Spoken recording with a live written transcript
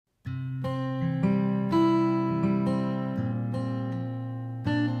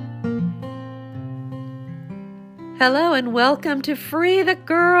Hello and welcome to Free the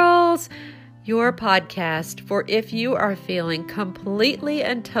Girls, your podcast for if you are feeling completely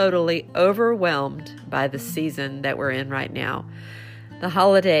and totally overwhelmed by the season that we're in right now. The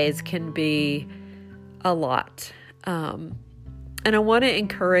holidays can be a lot. And I want to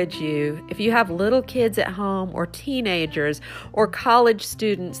encourage you, if you have little kids at home or teenagers or college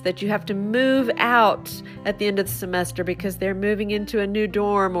students that you have to move out at the end of the semester because they're moving into a new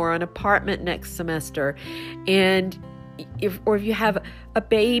dorm or an apartment next semester, and if you have a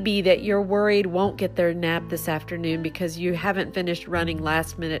baby that you're worried won't get their nap this afternoon because you haven't finished running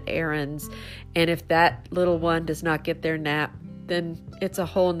last minute errands, and if that little one does not get their nap, then it's a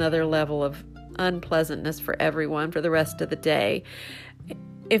whole nother level of unpleasantness for everyone for the rest of the day.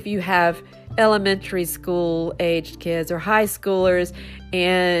 If you have elementary school aged kids or high schoolers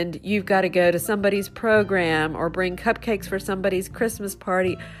and you've got to go to somebody's program or bring cupcakes for somebody's Christmas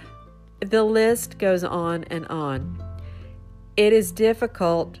party, the list goes on and on. It is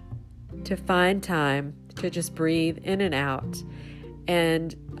difficult to find time to just breathe in and out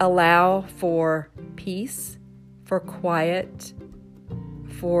and allow for peace, for quiet,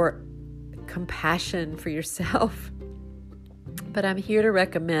 for compassion for yourself. But I'm here to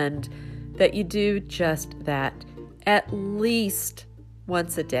recommend that you do just that at least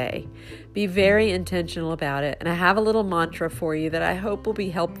once a day. Be very intentional about it. And I have a little mantra for you that I hope will be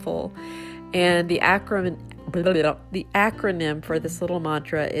helpful. And the acronym for this little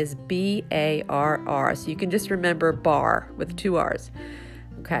mantra is BARR. So you can just remember BARR with 2 R's.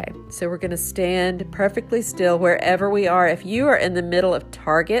 Okay, so we're going to stand perfectly still wherever we are. If you are in the middle of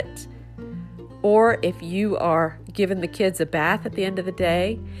Target, or if you are giving the kids a bath at the end of the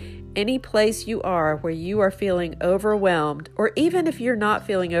day, any place you are where you are feeling overwhelmed, or even if you're not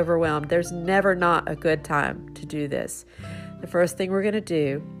feeling overwhelmed, there's never not a good time to do this. The first thing we're going to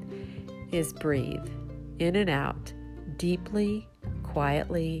do is breathe in and out, deeply,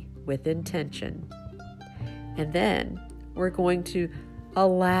 quietly, with intention. And then we're going to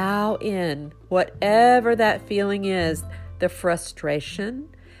allow in whatever that feeling is, the frustration,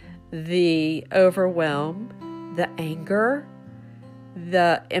 the overwhelm, the anger,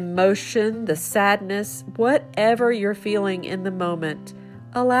 the emotion, the sadness, whatever you're feeling in the moment,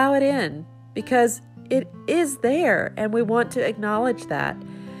 allow it in because it is there and we want to acknowledge that.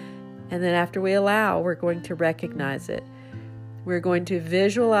 And then after we allow, we're going to recognize it. We're going to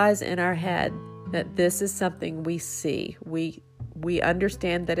visualize in our head that this is something we see. We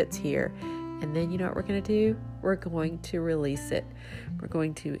understand that it's here. And then you know what we're going to do? We're going to release it. We're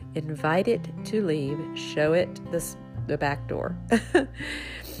going to invite it to leave, show it the back door.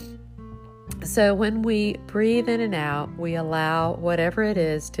 So when we breathe in and out, we allow whatever it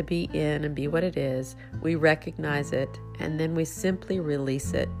is to be in and be what it is. We recognize it, and then we simply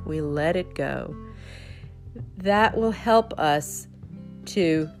release it. We let it go. That will help us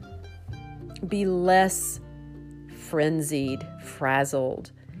to be less frenzied,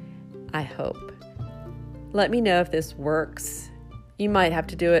 frazzled, I hope. Let me know if this works. You might have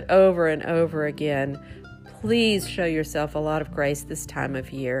to do it over and over again. Please show yourself a lot of grace this time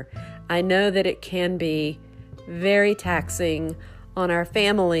of year. I know that it can be very taxing on our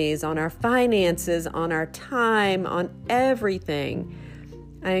families, on our finances, on our time, on everything.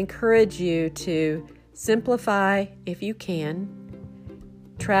 I encourage you to simplify if you can,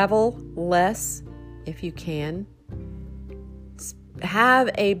 travel less if you can, have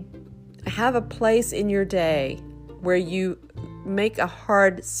a place in your day where you make a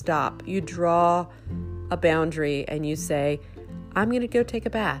hard stop. You draw a boundary and you say, I'm going to go take a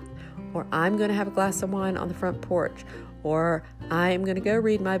bath, or I'm going to have a glass of wine on the front porch, or I'm going to go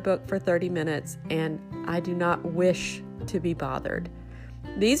read my book for 30 minutes and I do not wish to be bothered.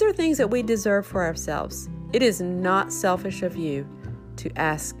 These are things that we deserve for ourselves. It is not selfish of you to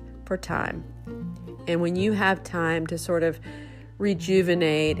ask for time. And when you have time to sort of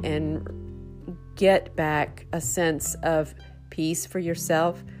rejuvenate and get back a sense of peace for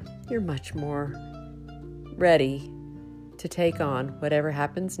yourself, you're much more ready to take on whatever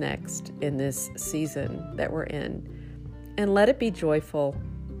happens next in this season that we're in. And let it be joyful.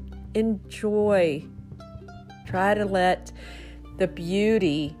 Enjoy. Try to let the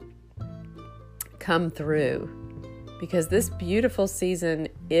beauty come through, because this beautiful season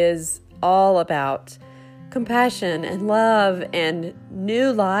is all about compassion and love and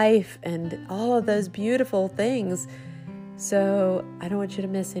new life and all of those beautiful things. So I don't want you to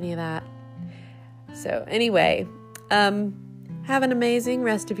miss any of that. So anyway, have an amazing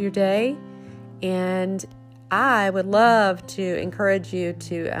rest of your day, and I would love to encourage you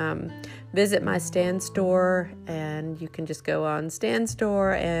to visit my Stand store, and you can just go on Stand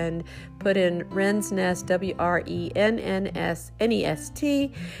store and put in Wren's Nest, WRENNSNEST,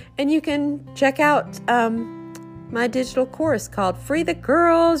 and you can check out my digital course called Free the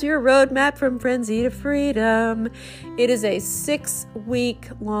Girls, Your Roadmap from Frenzy to Freedom. It is a 6-week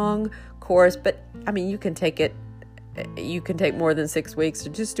long course, but you can take more than 6 weeks, so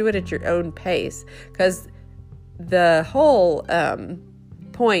just do it at your own pace, because the whole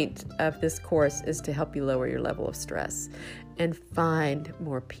point of this course is to help you lower your level of stress and find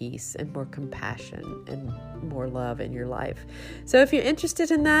more peace and more compassion and more love in your life. So if you're interested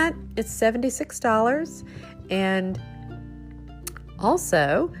in that, it's $76. And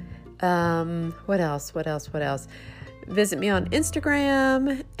also, what else? Visit me on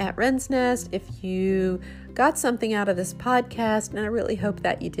Instagram at Wren's Nest if you got something out of this podcast, and I really hope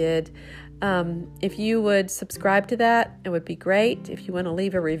that you did. If you would subscribe to that, it would be great. If you want to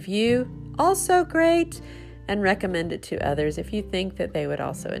leave a review, also great. And recommend it to others if you think that they would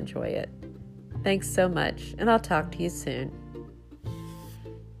also enjoy it. Thanks so much, and I'll talk to you soon.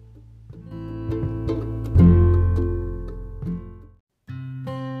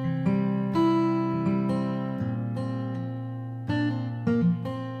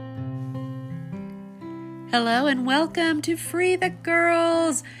 Hello and welcome to Free the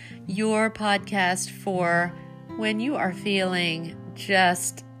Girls, your podcast for when you are feeling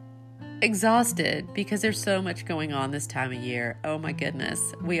just exhausted because there's so much going on this time of year. Oh my goodness.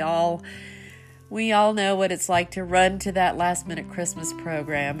 We all know what it's like to run to that last minute Christmas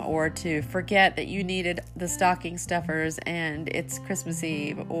program, or to forget that you needed the stocking stuffers and it's Christmas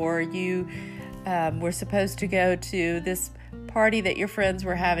Eve, or you were supposed to go to this party that your friends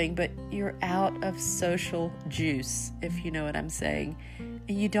were having, but you're out of social juice, if you know what I'm saying,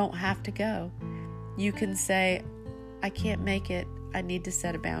 and you don't have to go. You can say, I can't make it. I need to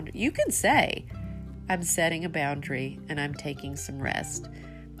set a boundary. You can say, I'm setting a boundary and I'm taking some rest.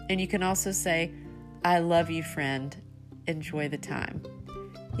 And you can also say, I love you, friend. Enjoy the time.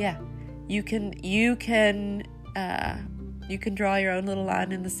 Yeah, you can draw your own little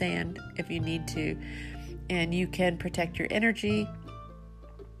line in the sand if you need to. And you can protect your energy.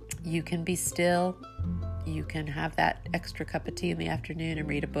 You can be still. You can have that extra cup of tea in the afternoon and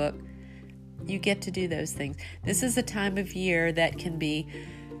read a book. You get to do those things. This is a time of year that can be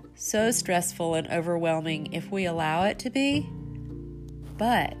so stressful and overwhelming if we allow it to be.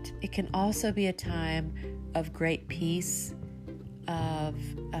 But it can also be a time of great peace, of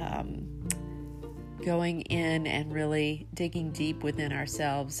going in and really digging deep within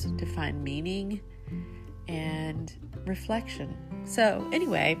ourselves to find meaning and reflection. So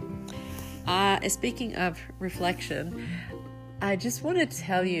anyway, speaking of reflection, I just want to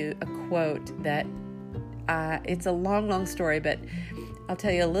tell you a quote that it's a long story, but I'll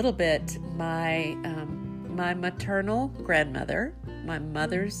tell you a little bit. My maternal grandmother, my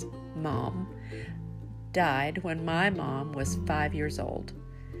mother's mom, died when my mom was 5 years old.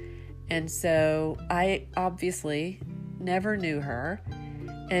 And so I obviously never knew her.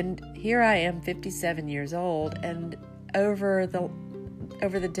 And here I am, 57 years old, and over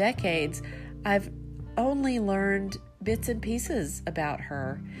the decades, I've only learned bits and pieces about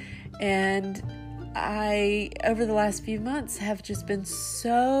her. And I, over the last few months, have just been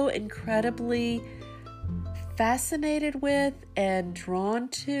so incredibly fascinated with and drawn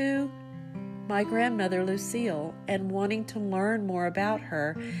to my grandmother, Lucille, and wanting to learn more about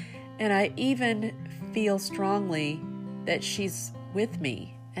her. And I even feel strongly that she's with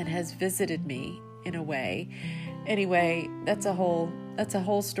me and has visited me in a way. Anyway, that's a whole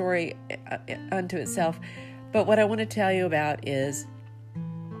story unto itself. But what I want to tell you about is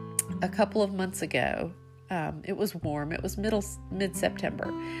a couple of months ago, it was warm. It was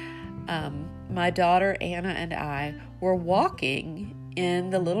mid-September. My daughter Anna and I were walking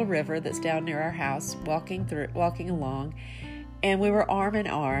in the little river that's down near our house, walking along, and we were arm in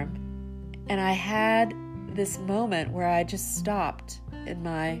arm. And I had this moment where I just stopped in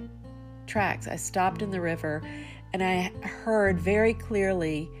my tracks. I stopped in the river, and I heard very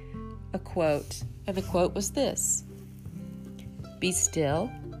clearly a quote, and the quote was this: "Be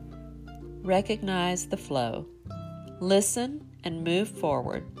still, recognize the flow, listen and move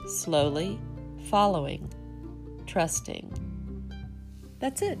forward, slowly, following, trusting."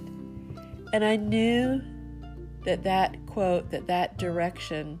 That's it. And I knew that quote, that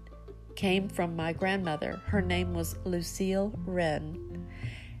direction came from my grandmother. Her name was Lucille Wren.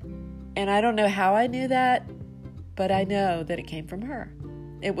 And I don't know how I knew that, but I know that it came from her.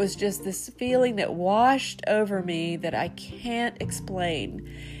 It was just this feeling that washed over me that I can't explain.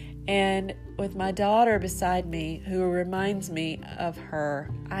 And with my daughter beside me, who reminds me of her,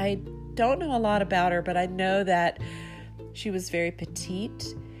 I don't know a lot about her, but I know that she was very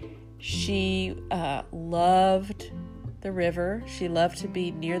petite. She loved the river. She loved to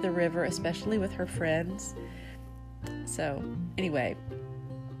be near the river, especially with her friends. So anyway,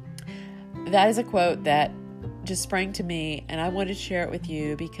 that is a quote that just sprang to me, and I wanted to share it with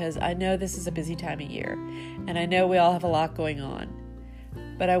you because I know this is a busy time of year, and I know we all have a lot going on.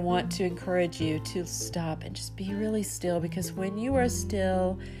 But I want to encourage you to stop and just be really still, because when you are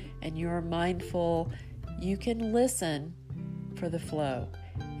still and you're mindful, you can listen for the flow,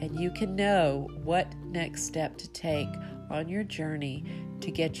 and you can know what next step to take on your journey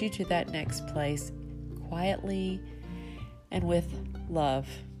to get you to that next place quietly and with love.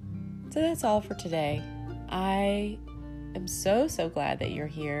 So that's all for today. I am so glad that you're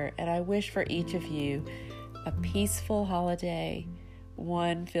here, and I wish for each of you a peaceful holiday,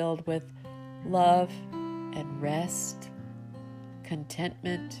 one filled with love and rest,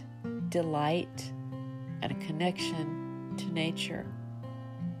 contentment, delight, and a connection to nature.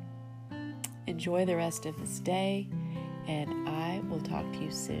 Enjoy the rest of this day, and I will talk to you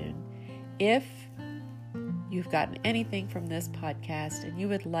soon. If you've gotten anything from this podcast and you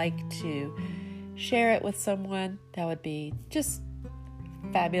would like to share it with someone, that would be just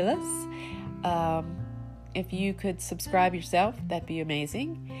fabulous. If you could subscribe yourself, that'd be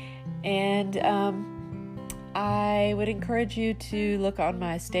amazing. And I would encourage you to look on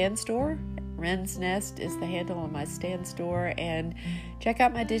my Stand store. Wren's Nest is the handle on my Stand store. And check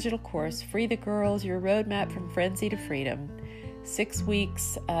out my digital course, Free the Girls, Your Roadmap from Frenzy to Freedom. 6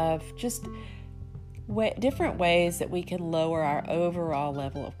 weeks of just different ways that we can lower our overall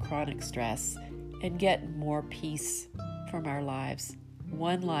level of chronic stress and get more peace from our lives.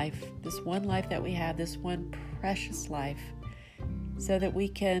 One life, this one life that we have, this one precious life, so that we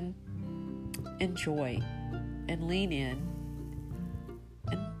can enjoy and lean in.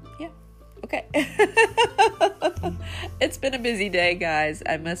 And yeah, okay. It's been a busy day, guys,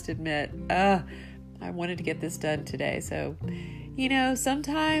 I must admit. I wanted to get this done today. So,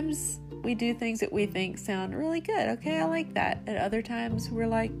 sometimes we do things that we think sound really good. Okay, I like that. And other times we're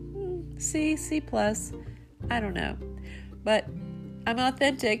like, C+. I don't know. But I'm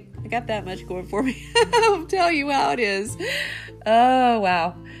authentic. I got that much going for me. I'll tell you how it is. Oh,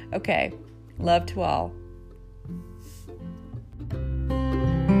 wow. Okay. Love to all.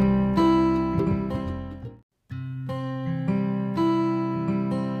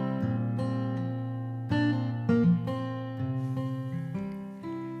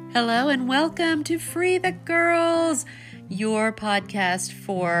 Hello and welcome to Free the Girls, your podcast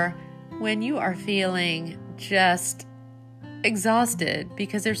for when you are feeling just exhausted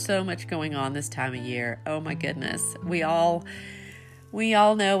because there's so much going on this time of year. Oh my goodness. We all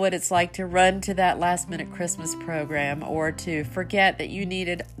know what it's like to run to that last minute Christmas program, or to forget that you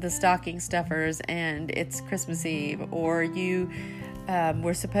needed the stocking stuffers and it's Christmas Eve, or you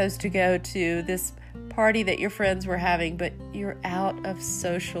were supposed to go to this party that your friends were having, but you're out of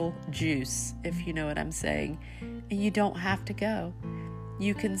social juice, if you know what I'm saying, and you don't have to go.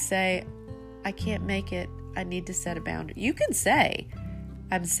 You can say, I can't make it. I need to set a boundary. You can say,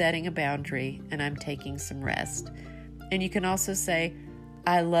 I'm setting a boundary and I'm taking some rest. And you can also say,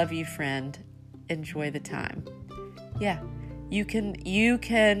 I love you, friend. Enjoy the time. Yeah, you can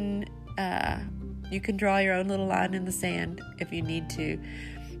draw your own little line in the sand if you need to,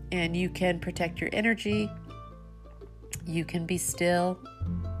 and you can protect your energy. You can be still.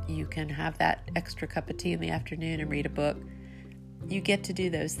 You can have that extra cup of tea in the afternoon and read a book. You get to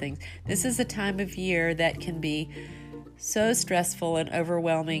do those things. This is a time of year that can be so stressful and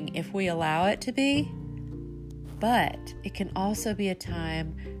overwhelming if we allow it to be, but it can also be a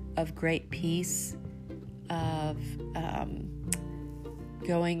time of great peace, of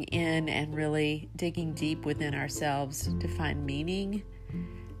going in and really digging deep within ourselves to find meaning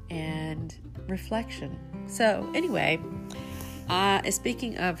and reflection. So anyway,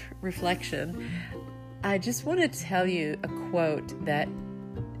 speaking of reflection, I just want to tell you a quote that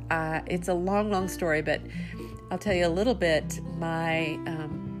it's a long story, but I'll tell you a little bit. My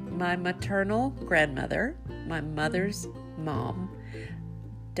maternal grandmother, my mother's mom,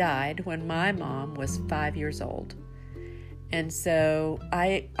 died when my mom was 5 years old. And so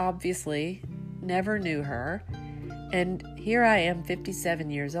I obviously never knew her. And here I am, 57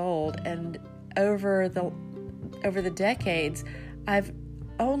 years old, and over the decades, I've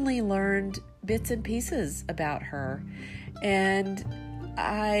only learned bits and pieces about her. And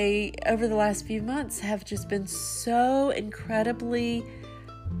I, over the last few months, have just been so incredibly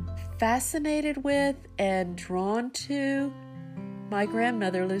fascinated with and drawn to my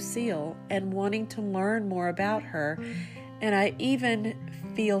grandmother Lucille and wanting to learn more about her. And I even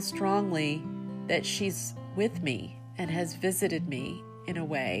feel strongly that she's with me and has visited me in a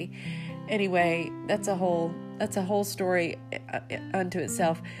way. Anyway, that's a whole story unto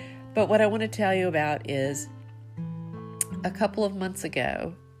itself. But what I want to tell you about is a couple of months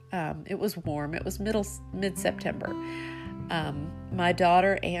ago, it was warm. It was mid-September. My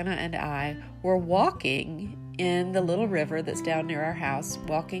daughter Anna and I were walking in the little river that's down near our house,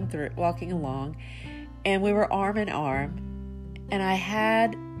 walking along, and we were arm in arm. And I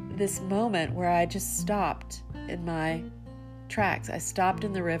had this moment where I just stopped in my tracks. I stopped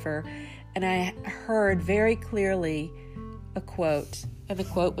in the river, and I heard very clearly a quote, and the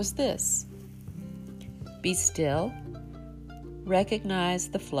quote was this: "Be still, recognize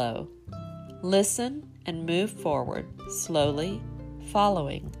the flow, listen and move forward, slowly,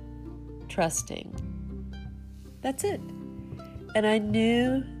 following, trusting." That's it. And I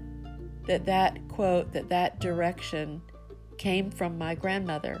knew that quote, that direction came from my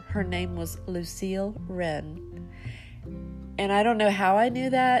grandmother. Her name was Lucille Wren. And I don't know how I knew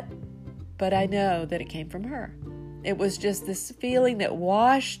that, but I know that it came from her. It was just this feeling that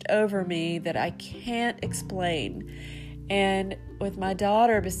washed over me that I can't explain. And with my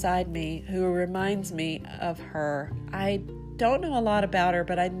daughter beside me, who reminds me of her, I don't know a lot about her,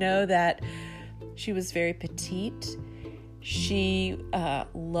 but I know that she was very petite. She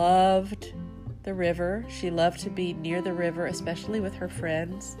loved the river. She loved to be near the river, especially with her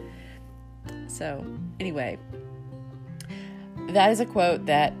friends. So anyway, that is a quote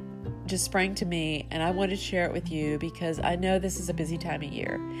that just sprang to me, and I wanted to share it with you because I know this is a busy time of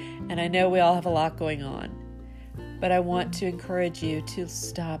year, and I know we all have a lot going on. But I want to encourage you to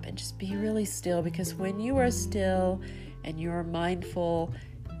stop and just be really still, because when you are still and you're mindful,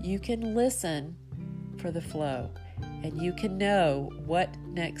 you can listen for the flow, and you can know what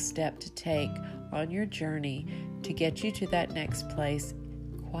next step to take on your journey to get you to that next place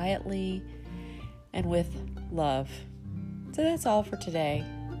quietly and with love. So that's all for today.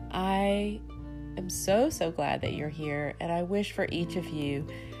 I am so glad that you're here, and I wish for each of you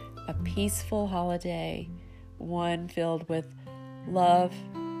a peaceful holiday, one filled with love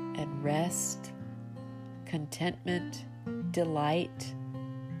and rest, contentment, delight,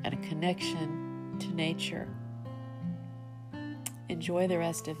 and a connection to nature. Enjoy the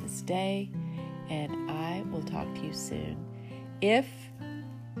rest of this day, and I will talk to you soon. If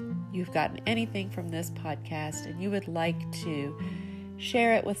you've gotten anything from this podcast and you would like to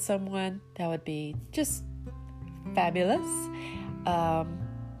share it with someone, that would be just fabulous.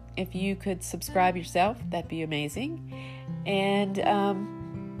 If you could subscribe yourself, that'd be amazing. And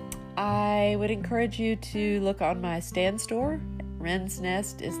I would encourage you to look on my Stand store. Wren's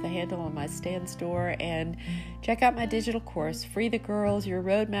Nest is the handle on my Stand store. And check out my digital course, Free the Girls, Your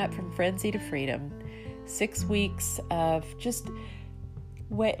Roadmap from Frenzy to Freedom. 6 weeks of just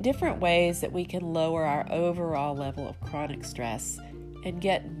different ways that we can lower our overall level of chronic stress and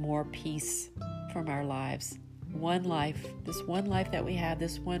get more peace from our lives. One life, this one life that we have,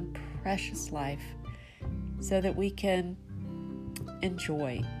 this one precious life, so that we can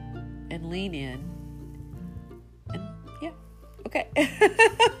enjoy and lean in. And yeah, okay.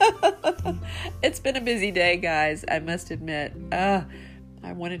 It's been a busy day, guys, I must admit. I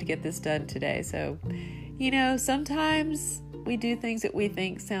wanted to get this done today. So, sometimes we do things that we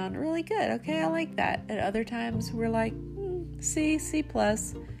think sound really good. Okay, I like that. And other times we're like, C+.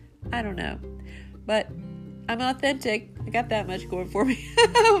 I don't know. But I'm authentic. I got that much going for me.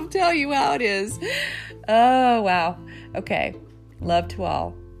 I'll tell you how it is. Oh, wow. Okay. Love to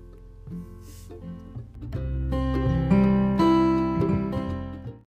all.